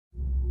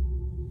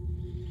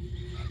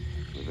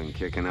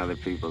kicking other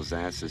people's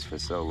asses for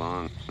so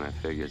long, I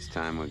figure it's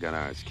time we got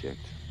ours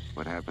kicked.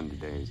 What happened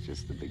today is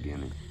just the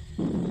beginning.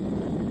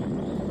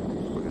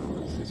 We're gonna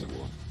lose this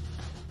war.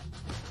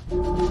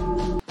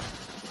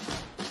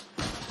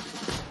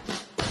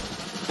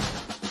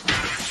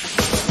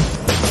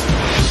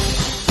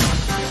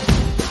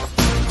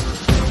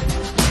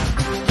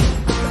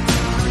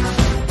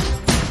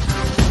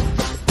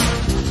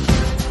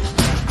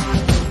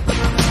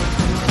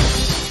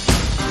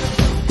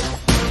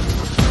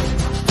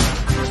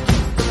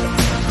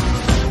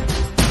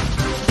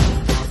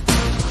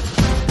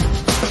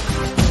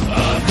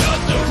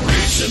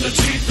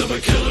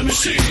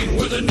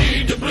 With a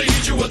need to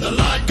bleed you when the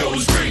light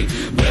goes green.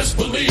 Best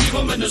believe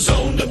I'm in the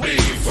zone to be.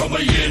 From a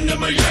yin to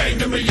my yang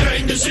to my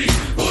yang to Z.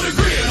 Put a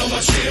grin on my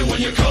chin when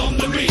you come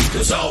to me.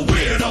 Cause I'll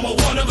win, I'm a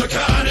one of a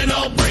kind. And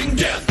I'll bring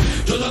death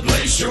to the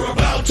place you're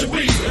about to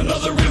be.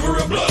 Another river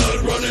of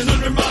blood running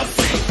under my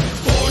feet.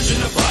 Forged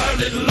in the fire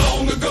lit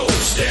long ago.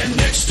 Stand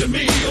next to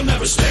me, you'll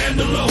never stand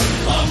alone.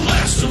 I'm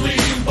last to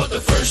leave, but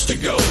the first to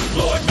go.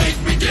 Lord, make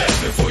me dead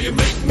before you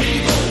make me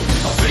whole.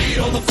 I feed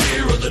on the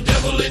fear of the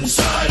devil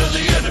inside of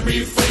the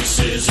enemy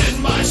faces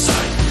in my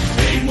sight.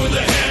 Aim with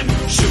a hand,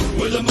 shoot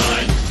with a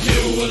mind,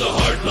 kill with a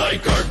heart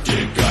like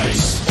Arctic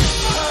ice.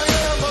 I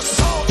am a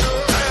soldier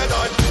and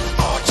I'm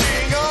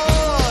marching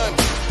on.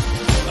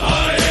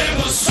 I am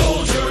a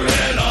soldier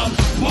and I'm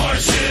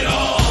marching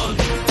on.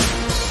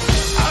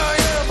 I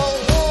am a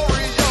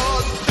warrior,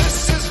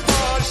 this is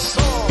my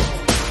song.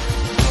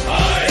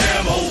 I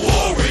am a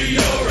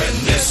warrior and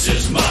this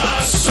is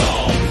my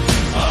song.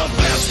 I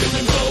bask in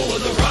the glow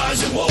of the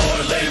rising war.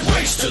 Lay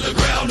waste to the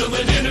ground of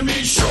an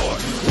enemy shore.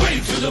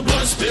 Wade through the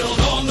blood spilled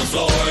on the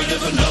floor. And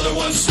if another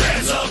one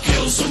stands, I'll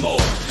kill some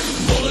more.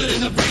 Bullet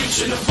in the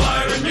breach and a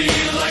fire in me.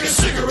 Like a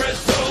cigarette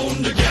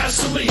thrown to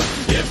gasoline.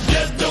 If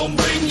death don't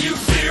bring you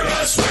fear,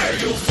 I swear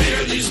you'll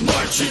fear these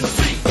marching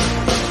feet.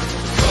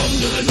 Come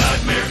to the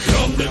nightmare,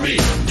 come to me.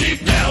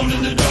 Deep down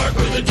in the dark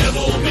where the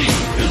devil be.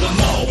 In the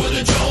mall where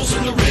the jaws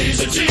and the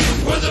razor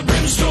teeth. Where the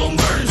brimstone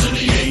burns and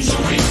the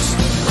angel weeps.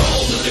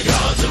 Crawl to the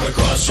gods of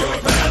across your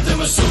path. And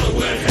my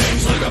silhouette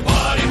hangs like a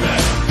body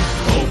bag.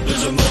 Hope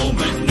is a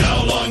moment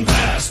now long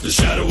past. The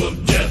shadow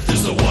of death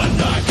is the one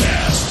I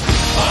cast.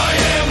 I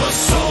am a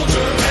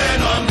soldier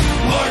and I'm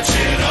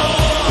marching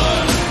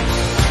on.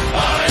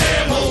 I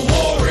am a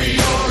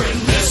warrior and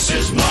this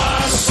is my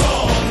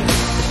song.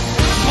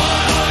 My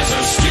eyes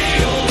are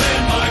steel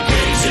and my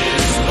gaze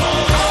is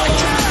long.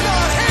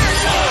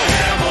 I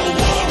am a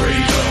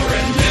warrior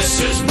and this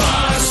is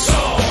my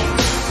song.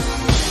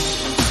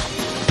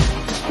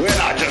 We're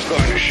not just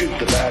going to shoot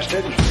the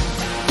bastard.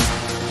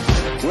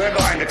 We're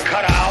going to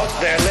cut out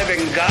their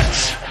living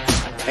guts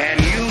and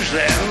use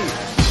them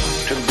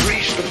to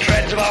grease the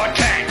treads of our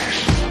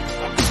tanks.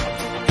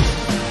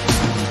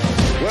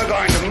 We're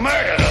going to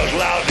murder those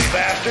lousy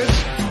bastards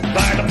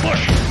by the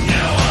bushel.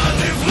 Now I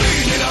live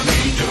lean and I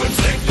mean to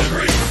inflict the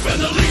grief. And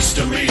the least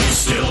of me is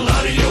still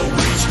out of your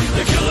reach.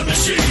 The killing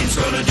machine's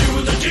gonna do